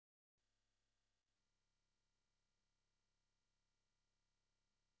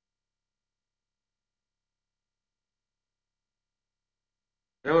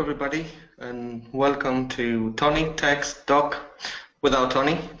Hello, everybody, and welcome to Tony Text Doc without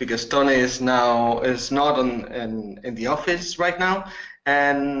Tony, because Tony is not in the office right now,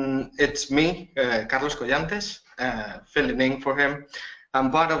 and it's me, Carlos Collantes, filling in for him. I'm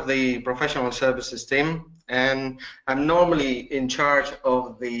part of the professional services team, and I'm normally in charge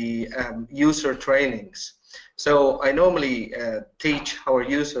of the user trainings. So I normally teach our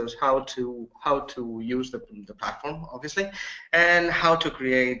users how to use the platform, obviously, and how to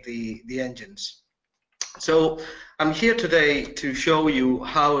create the engines. So I'm here today to show you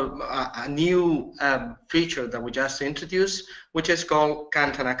how a new feature that we just introduced, which is called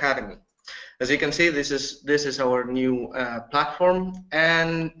KantanAcademy. As you can see, this is our new platform,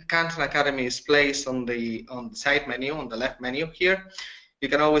 and KantanAcademy is placed on the side menu, on the left menu here. You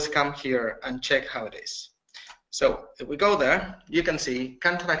can always come here and check how it is. So if we go there, you can see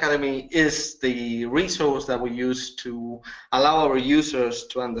KantanAcademy is the resource that we use to allow our users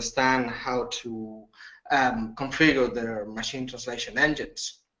to understand how to configure their machine translation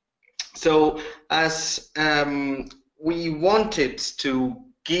engines. So as we wanted to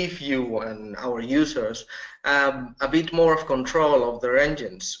give you and our users a bit more of control of their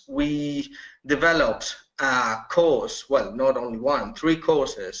engines, we developed a course, well, not only one, 3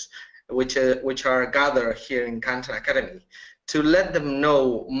 courses, which are gathered here in KantanAcademy, to let them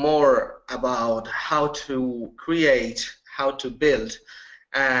know more about how to create, how to build,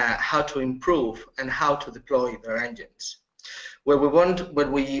 how to improve, and how to deploy their engines. What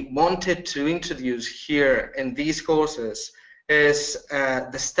we wanted to introduce here in these courses is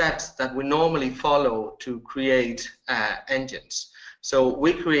the steps that we normally follow to create engines. So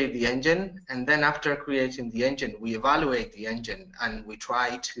we create the engine, and then after creating the engine, we evaluate the engine, and we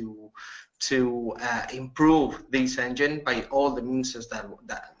try to improve this engine by all the means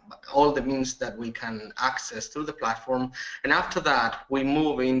that we can access through the platform. And after that, we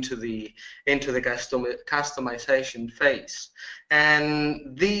move into the customization phase.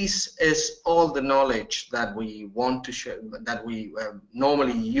 And this is all the knowledge that we want to share, that we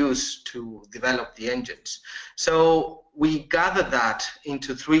normally use to develop the engines. So we gather that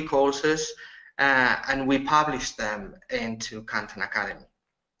into 3 courses, and we publish them into KantanAcademy.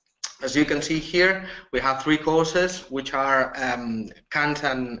 As you can see here, we have 3 courses, which are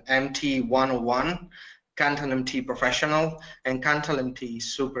KantanMT 101, KantanMT Professional, and KantanMT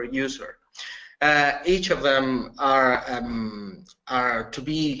Super User. Each of them are to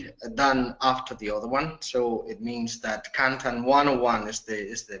be done after the other one, so it means that Kantan 101 is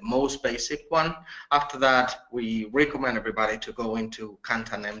the most basic one. After that, we recommend everybody to go into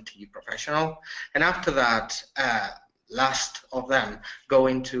KantanMT Professional, and after that, last of them go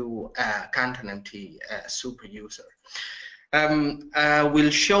into KantanMT Super User.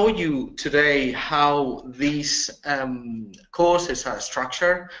 We'll show you today how these courses are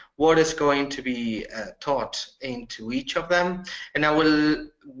structured, what is going to be taught into each of them, and I will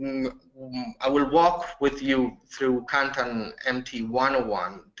walk with you through KantanMT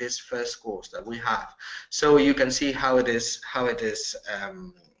 101, this first course that we have, so you can see how it is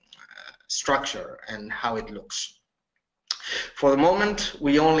structured and how it looks. For the moment,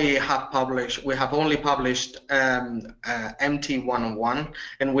 we have only published MT 101,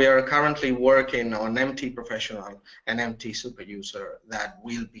 and we are currently working on MT Professional and MT Super User that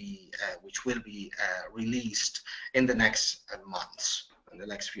will be, which will be released in the next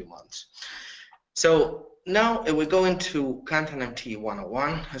few months. So now if we go into KantanMT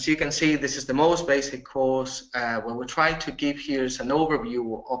 101, as you can see, this is the most basic course where we try to give here is an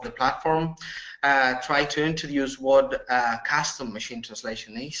overview of the platform, try to introduce what custom machine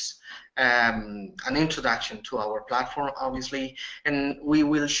translation is, an introduction to our platform, obviously, and we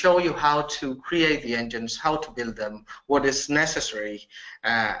will show you how to create the engines, how to build them, what is necessary,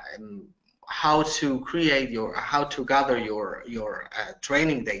 how to gather your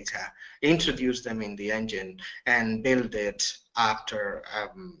training data, introduce them in the engine, and build it after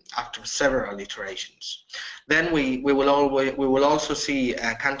several iterations. Then we will also see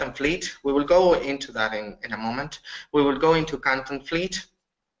Kantan Fleet. We will go into that in a moment. We will go into Kantan Fleet,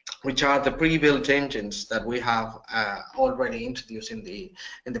 which are the pre-built engines that we have already introduced in the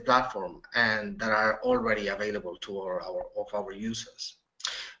platform and that are already available to our users.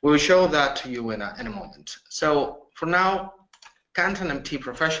 We will show that to you in a moment. So for now, KantanMT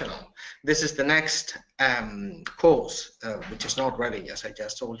Professional, this is the next course, which is not ready, as I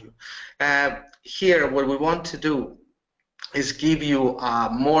just told you. Here, what we want to do is give you a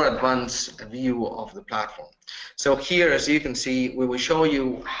more advanced view of the platform. So here, as you can see, we will show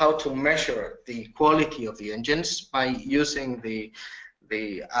you how to measure the quality of the engines by using the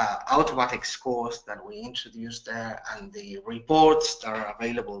the automatic scores that we introduced there and the reports that are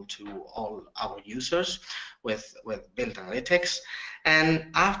available to all our users with Build Analytics. And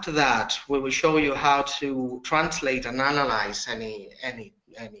after that, we will show you how to translate and analyze any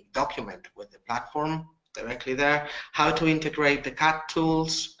document with the platform directly there, how to integrate the CAD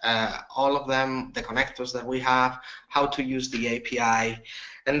tools, all of them, the connectors that we have, how to use the API,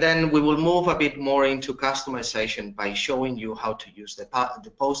 and then we will move a bit more into customization by showing you how to use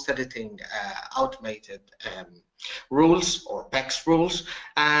the post-editing automated rules or PEX rules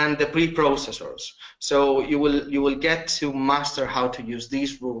and the preprocessors. So you will get to master how to use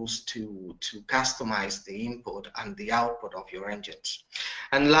these rules to customize the input and the output of your engines.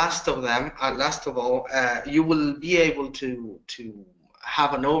 And last of all, you will be able to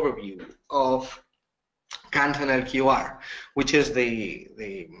have an overview of KantanLQR, which is the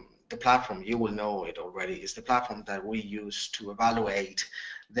platform. You will know it already. It's the platform that we use to evaluate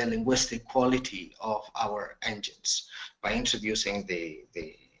the linguistic quality of our engines by introducing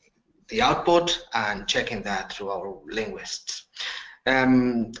the output and checking that through our linguists.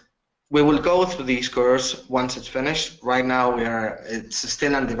 We will go through these courses once it's finished. Right now it's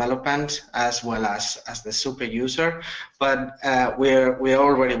still in development as well as the super user, but we're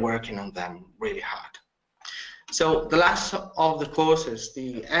already working on them really hard. So the last of the courses,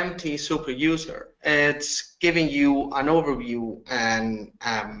 the MT Super User, it's giving you an overview and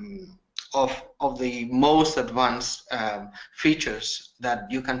of the most advanced features that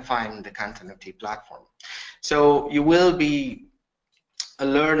you can find in the KantanMT platform. So you will be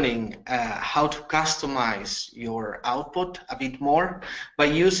learning how to customize your output a bit more by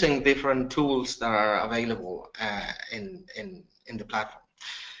using different tools that are available in the platform.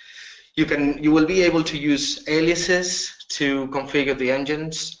 You will be able to use aliases to configure the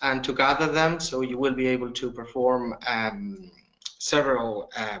engines and to gather them, so you will be able to perform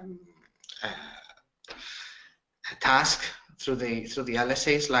several tasks through the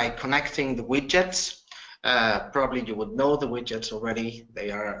aliases, like connecting the widgets. Probably you would know the widgets already.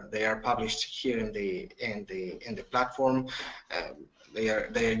 They are published here in the platform. They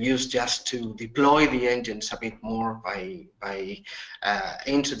are used just to deploy the engines a bit more by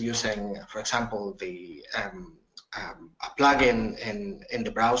introducing, for example, a plugin in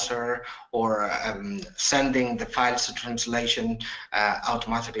the browser, or sending the files to translation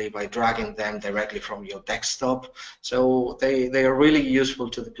automatically by dragging them directly from your desktop. So they are really useful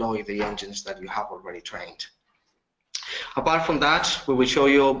to deploy the engines that you have already trained. Apart from that, we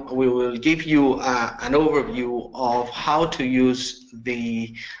will give you an overview of how to use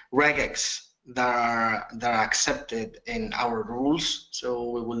the regex that are accepted in our rules.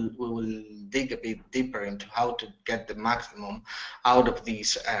 So we will dig a bit deeper into how to get the maximum out of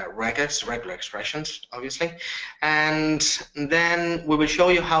these regex, regular expressions, obviously. And then we will show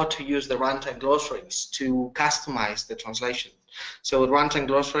you how to use the runtime glossaries to customize the translation. So runtime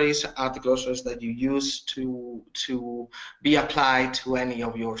glossaries are the glossaries that you use to be applied to any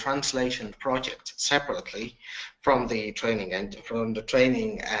of your translation projects separately from the training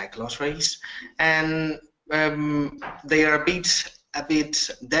glossaries, and they are a bit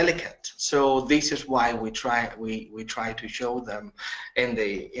delicate. So this is why we try to show them in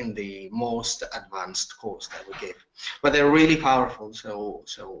the most advanced course that we give. But they're really powerful. So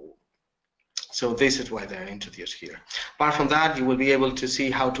this is why they're introduced here. Apart from that, you will be able to see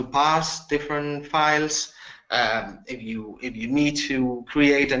how to parse different files. If you need to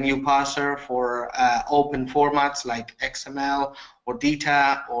create a new parser for open formats like XML or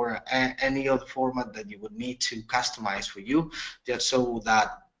data or any other format that you would need to customize for you, just so that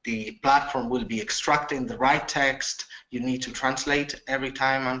the platform will be extracting the right text you need to translate every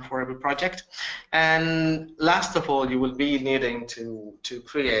time and for every project. And last of all, you will be needing to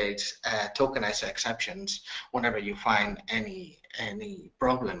create tokenized exceptions whenever you find any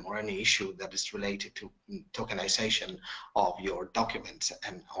problem or any issue that is related to tokenization of your documents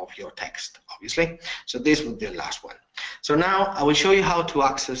and of your text, obviously. So this would be the last one. So now I will show you how to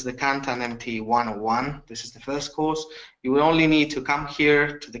access the KantanMT 101. This is the first course. You will only need to come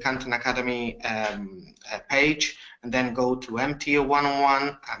here to the KantanAcademy page and then go to MT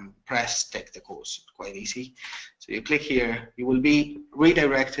 101 and press take the course. Quite easy. So you click here, you will be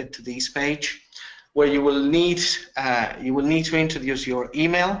redirected to this page where you will need to introduce your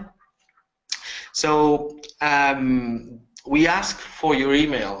email. So we ask for your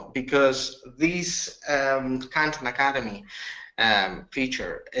email because this KantanAcademy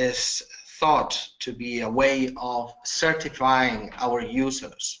feature is thought to be a way of certifying our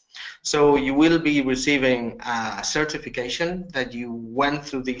users. So you will be receiving a certification that you went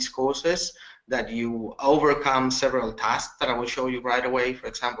through these courses, that you overcome several tasks that I will show you right away, for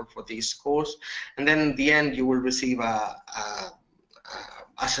example, for this course. And then in the end, you will receive a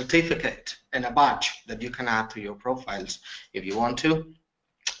certificate and a badge that you can add to your profiles if you want to.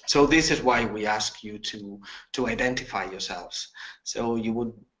 So this is why we ask you to identify yourselves. So you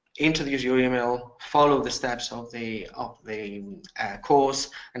would introduce your email, follow the steps of the course,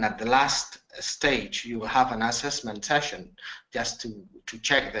 and at the last stage you will have an assessment session just to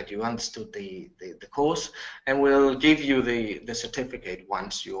check that you understood the course, and we'll give you the certificate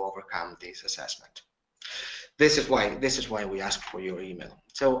once you overcome this assessment. This is why we ask for your email.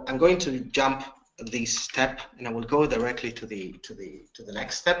 So I'm going to jump this step, and I will go directly to the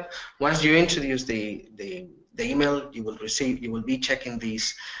next step. Once you introduce the email, you will be checking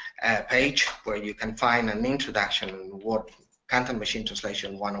this page where you can find an introduction on what Kantan Machine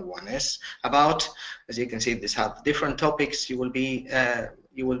Translation 101 is about. As you can see, these have different topics you will be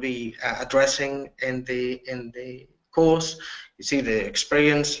addressing in the course. You see the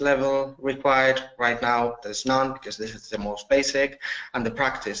experience level required. Right now there's none because this is the most basic, and the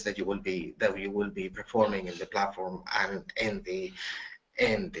practice that you will be performing in the platform and in the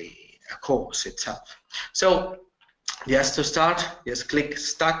course itself. So just to start, just click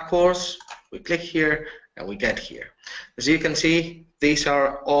Start Course. We click here and we get here. As you can see, these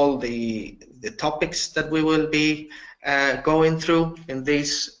are all the topics that we will be going through in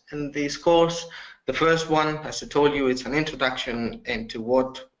this course. The first one, as I told you, it's an introduction into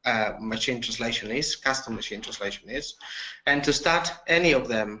what machine translation is, custom machine translation is. And to start any of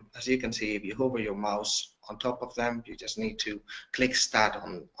them, as you can see, if you hover your mouse on top of them, you just need to click Start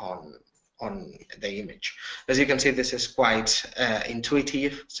on the image. As you can see, this is quite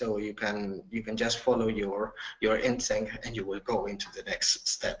intuitive, so you can just follow your instinct and you will go into the next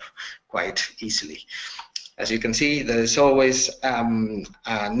step quite easily. As you can see, there is always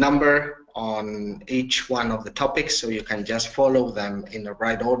a number on each one of the topics, so you can just follow them in the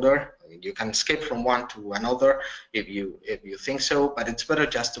right order. You can skip from one to another if you think so, but it's better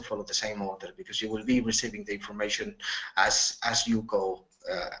just to follow the same order because you will be receiving the information as you go.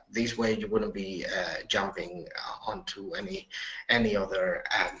 This way you wouldn't be jumping onto any other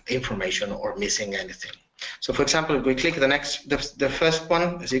information or missing anything. So for example, if we click the first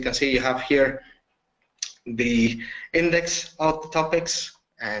one, as you can see, you have here the index of the topics,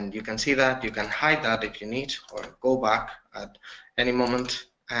 and you can see that you can hide that if you need, or go back at any moment.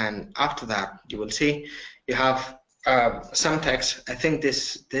 And after that, you will see you have some text. I think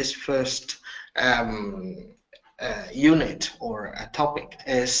this first unit or a topic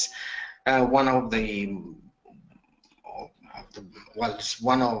is one of the it's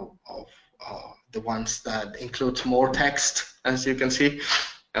one of the ones that includes more text, as you can see,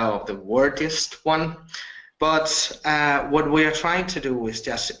 the wordiest one. But what we are trying to do is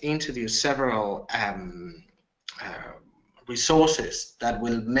just introduce several resources that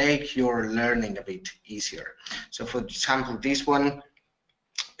will make your learning a bit easier. So for example, this one,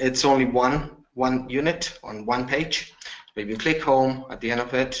 it's only one unit on one page. So if you click home at the end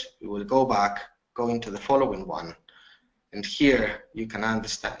of it, you will go back, go into the following one, and here you can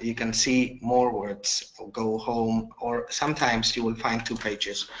understand, you can see more words, or go home, or sometimes you will find two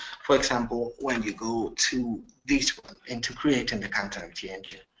pages. For example, when you go to this one, into creating the KantanMT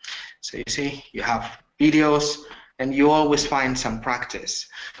engine. So you see, you have videos, and you always find some practice.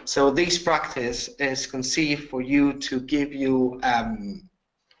 So this practice is conceived for you to give you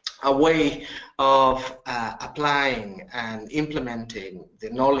a way of applying and implementing the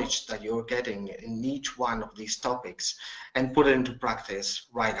knowledge that you're getting in each one of these topics and put it into practice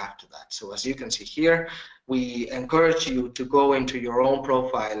right after that. So as you can see here, we encourage you to go into your own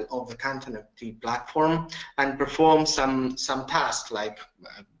profile of the KantanMT platform and perform some tasks like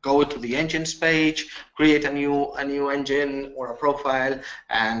go to the engines page, create a new engine or a profile,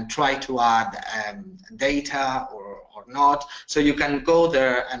 and try to add data or not. So you can go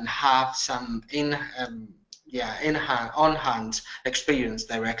there and have some on-hand experience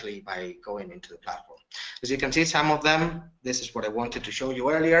directly by going into the platform. As you can see, some of them, this is what I wanted to show you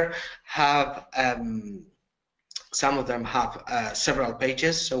earlier, have some of them have several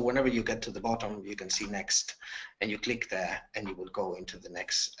pages. So whenever you get to the bottom, you can see next, and you click there, and you will go into the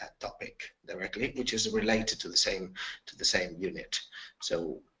next topic directly, which is related to the same unit.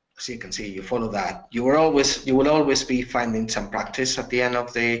 So as you can see, you follow that. You will always be finding some practice at the end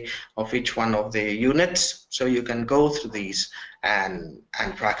of each one of the units, so you can go through these and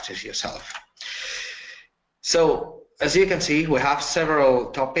practice yourself. So as you can see, we have several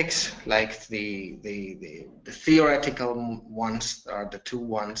topics, like the theoretical ones are the two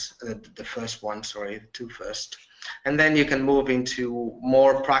first, And then you can move into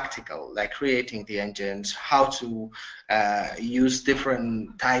more practical, like creating the engines, how to use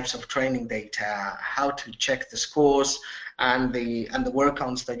different types of training data, how to check the scores and the work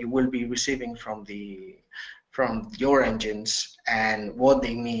counts that you will be receiving from your engines and what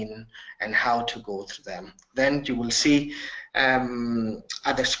they mean and how to go through them. Then you will see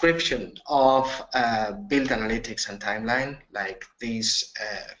a description of build analytics and timeline, like these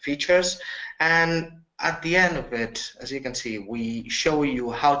features. And at the end of it, as you can see, we show you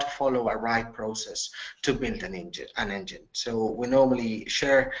how to follow a right process to build an engine. So we normally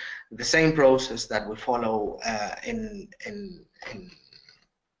share the same process that we follow in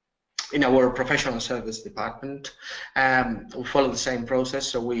our professional service department. We follow the same process,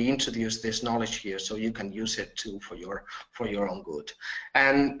 so we introduce this knowledge here so you can use it too for your own good.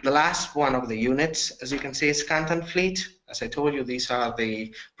 And the last one of the units, as you can see, is Kantan Fleet. As I told you, these are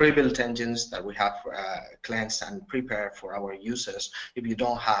the pre-built engines that we have cleansed and prepared for our users if you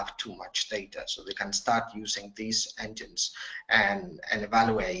don't have too much data, so they can start using these engines and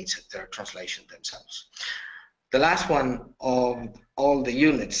evaluate their translation themselves. The last one of all the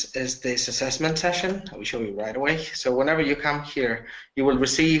units is this assessment session. I will show you right away. So whenever you come here, you will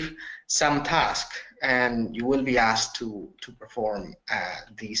receive some task and you will be asked to perform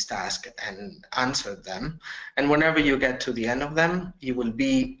these tasks and answer them. And whenever you get to the end of them, you will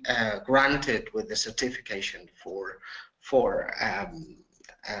be granted with the certification for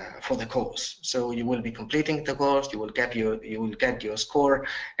the course. So you will be completing the course, you will get your score,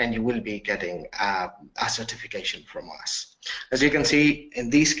 and you will be getting a certification from us. As you can see,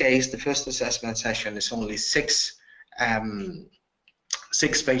 in this case, the first assessment session is only six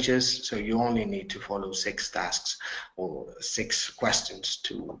pages, so you only need to follow 6 tasks or 6 questions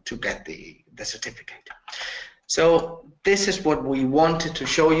to get the certificate. So this is what we wanted to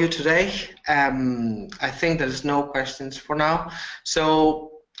show you today. I think there's no questions for now. So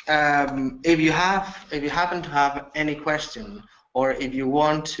if you happen to have any question, or if you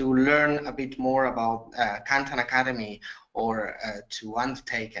want to learn a bit more about KantanAcademy or to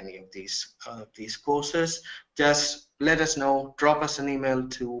undertake any of these courses, just let us know. Drop us an email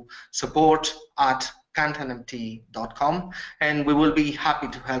to support@KantanMT.com, and we will be happy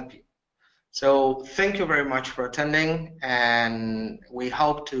to help you. So thank you very much for attending, and we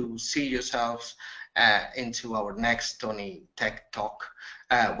hope to see yourselves into our next Tony Tech Talk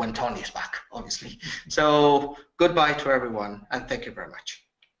when Tony is back, obviously. So goodbye to everyone, and thank you very much.